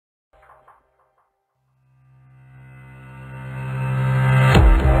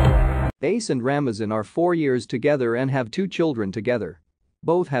Ayse and Ramazan are 4 years together and have 2 children together.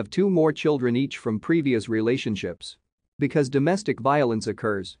 Both have 2 more children each from previous relationships. Because domestic violence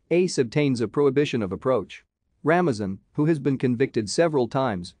occurs, Ayse obtains a prohibition of approach. Ramazan, who has been convicted several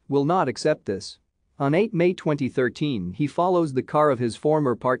times, will not accept this. On 8 May 2013, he follows the car of his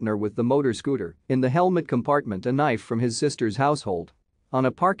former partner with the motor scooter, in the helmet compartment a knife from his sister's household. On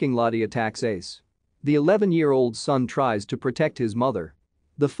a parking lot he attacks Ayse. The 11-year-old son tries to protect his mother.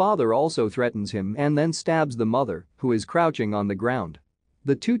 The father also threatens him and then stabs the mother, who is crouching on the ground.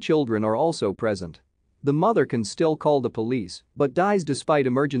 The 2 children are also present. The mother can still call the police but dies despite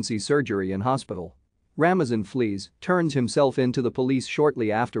emergency surgery in hospital. Ramazan flees, turns himself in to the police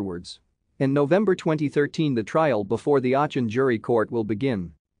shortly afterwards. In November 2013 the trial before the Aachen jury court will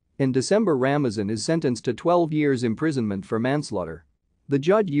begin. In December Ramazan is sentenced to 12 years imprisonment for manslaughter. The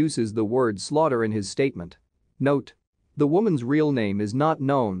judge uses the word slaughter in his statement. Note: the woman's real name is not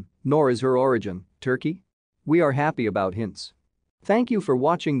known, nor is her origin, Turkey. We are happy about hints. Thank you for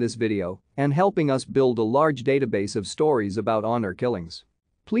watching this video and helping us build a large database of stories about honor killings.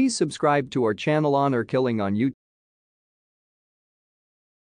 Please subscribe to our channel Honor Killing on YouTube.